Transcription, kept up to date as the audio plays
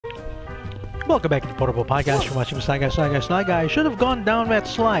Welcome back to the Portable Podcast. You're watching Sly Guy. I should have gone down that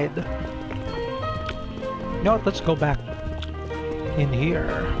slide. No, let's go back in here.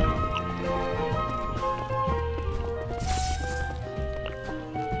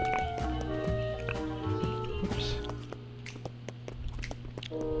 Oops.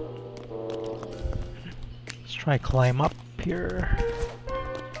 Let's try climb up here.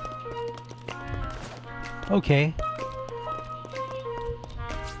 Okay.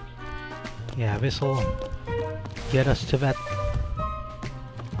 Yeah, this'll get us to that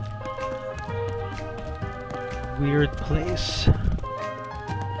weird place.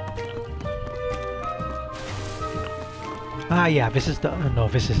 Ah, yeah, this is the... no,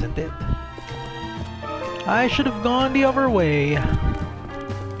 this isn't it. I should have gone the other way.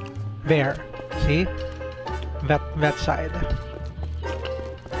 There. See? That side.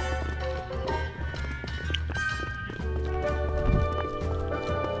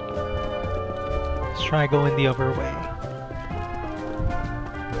 Let's try going the other way.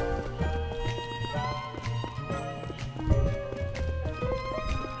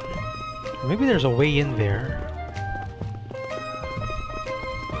 Maybe there's a way in there.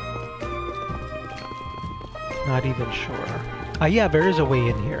 Not even sure. Ah, yeah, there is a way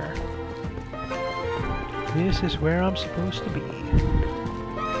in here. This is where I'm supposed to be.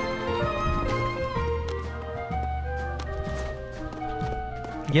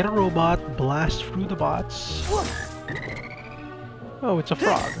 Get a robot, blast through the bots. Oh, it's a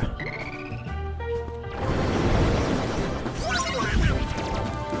frog.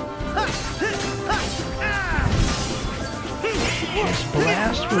 Just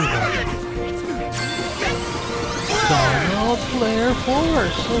blast through them. Donald Blair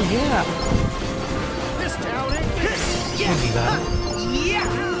Force, oh yeah. Give me that.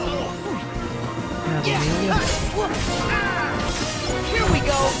 Here we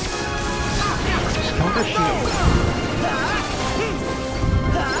go. Counter shield.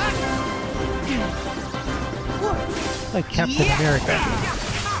 Like Captain America.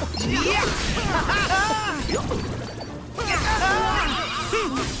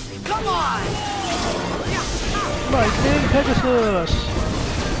 Come on. Lightning Pegasus.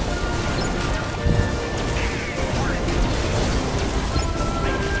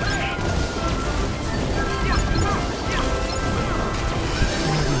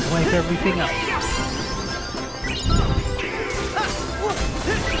 Wipe everything up.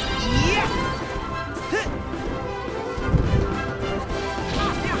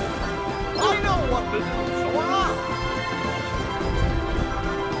 I know what this is, Sora.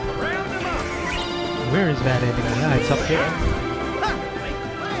 Where is that enemy? Ah, it's up there.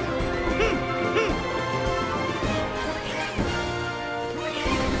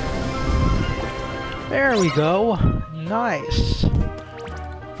 There we go. Nice.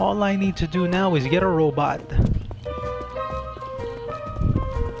 All I need to do now is get a robot.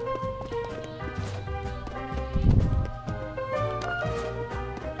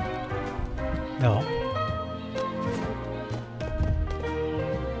 No.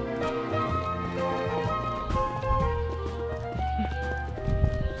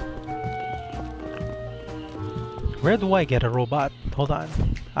 Where do I get a robot? Hold on.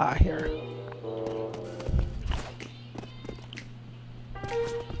 Ah, here.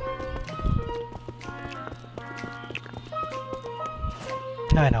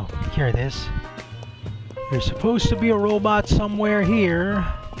 I know. Here it is. There's supposed to be a robot somewhere here.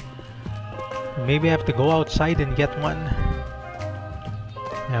 Maybe I have to go outside and get one.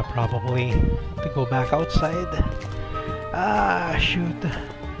 Yeah, probably have to go back outside. Ah, shoot.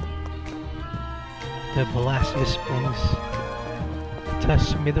 The Velasquez Springs.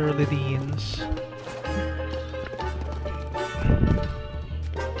 Tasmitherlidines.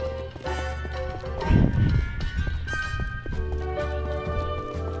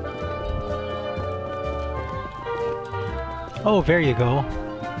 Oh, there you go.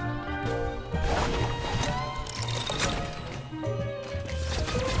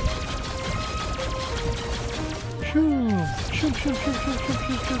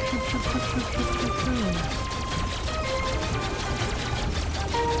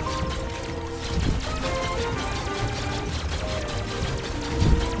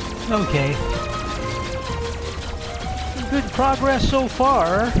 Okay. Good progress so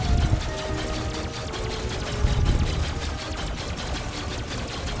far.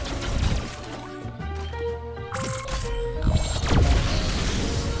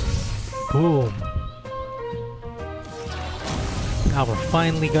 Boom. Now we're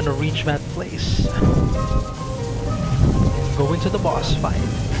finally gonna reach that place. Go into the boss fight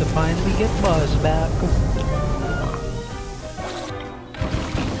to finally get Buzz back.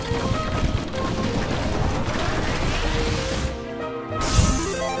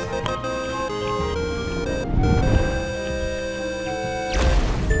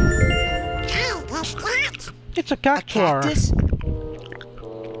 It's a A cactuar. cactus?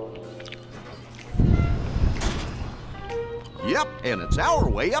 Yep, and it's our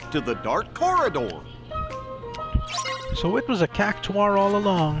way up to the dark corridor. So it was a cactuar all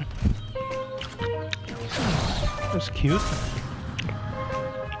along. That's cute.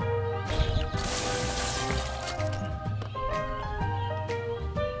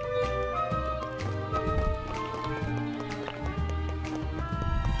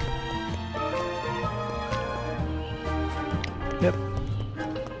 Yep.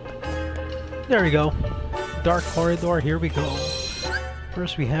 There we go. Dark corridor, here we go.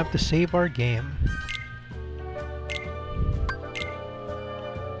 First we have to save our game.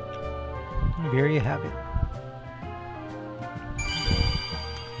 And there you have it.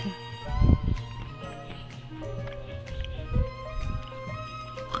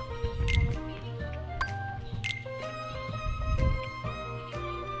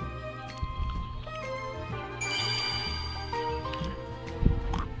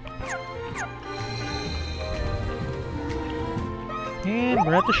 And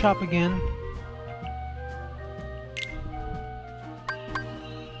we're at the shop again.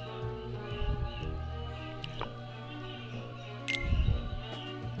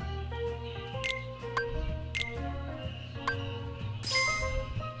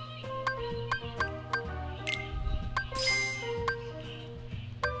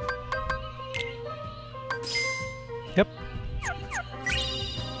 Yep.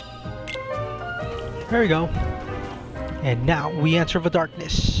 There we go. And now we enter the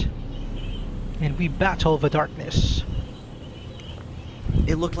darkness. And we battle the darkness.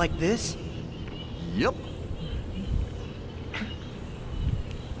 It looked like this? Yep.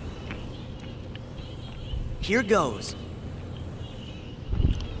 Here goes.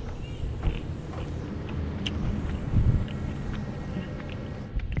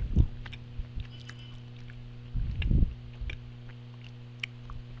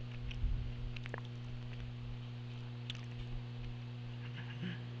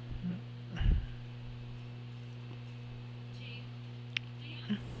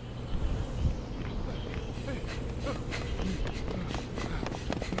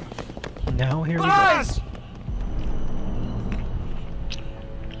 Now here we go. Buzz!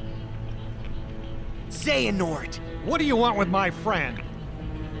 Xehanort! What do you want with my friend?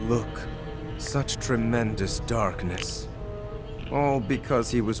 Look, such tremendous darkness. All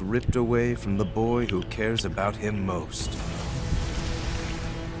because he was ripped away from the boy who cares about him most.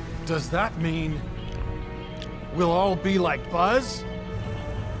 Does that mean we'll all be like Buzz?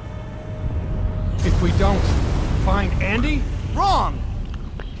 If we don't find Andy? Wrong!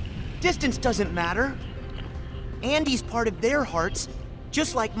 Distance doesn't matter. Andy's part of their hearts,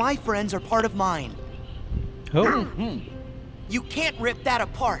 just like my friends are part of mine. Oh, You can't rip that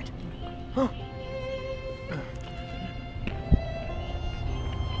apart.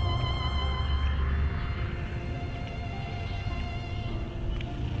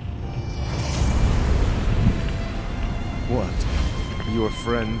 What? Your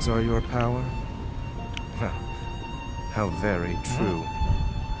friends are your power? Huh. How very true.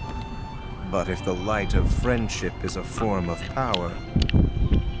 But if the light of friendship is a form of power,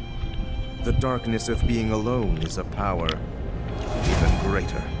 the darkness of being alone is a power even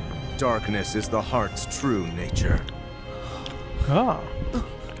greater. Darkness is the heart's true nature. ah.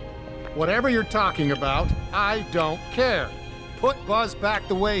 Whatever you're talking about, I don't care. Put Buzz back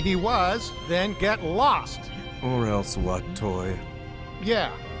the way he was, then get lost. Or else what, Toy?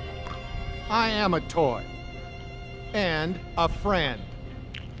 Yeah, I am a toy. And a friend.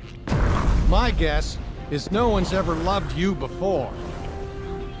 My guess is no one's ever loved you before.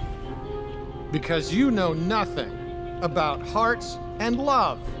 Because you know nothing about hearts and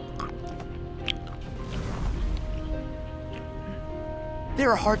love. There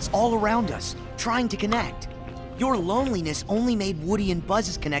are hearts all around us, trying to connect. Your loneliness only made Woody and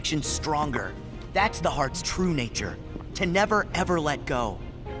Buzz's connection stronger. That's the heart's true nature, to never ever let go.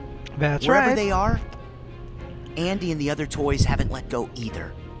 That's Wherever right. they are, Andy and the other toys haven't let go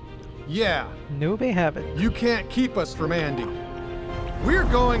either. Yeah, No, they haven't. you can't keep us from Andy. We're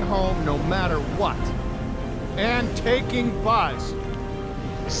going home no matter what. And taking Buzz.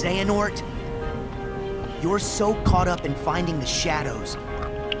 Xehanort, you're so caught up in finding the shadows,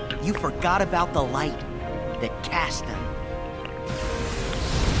 you forgot about the light that cast them.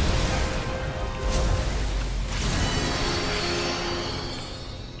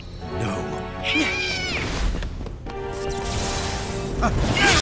 No.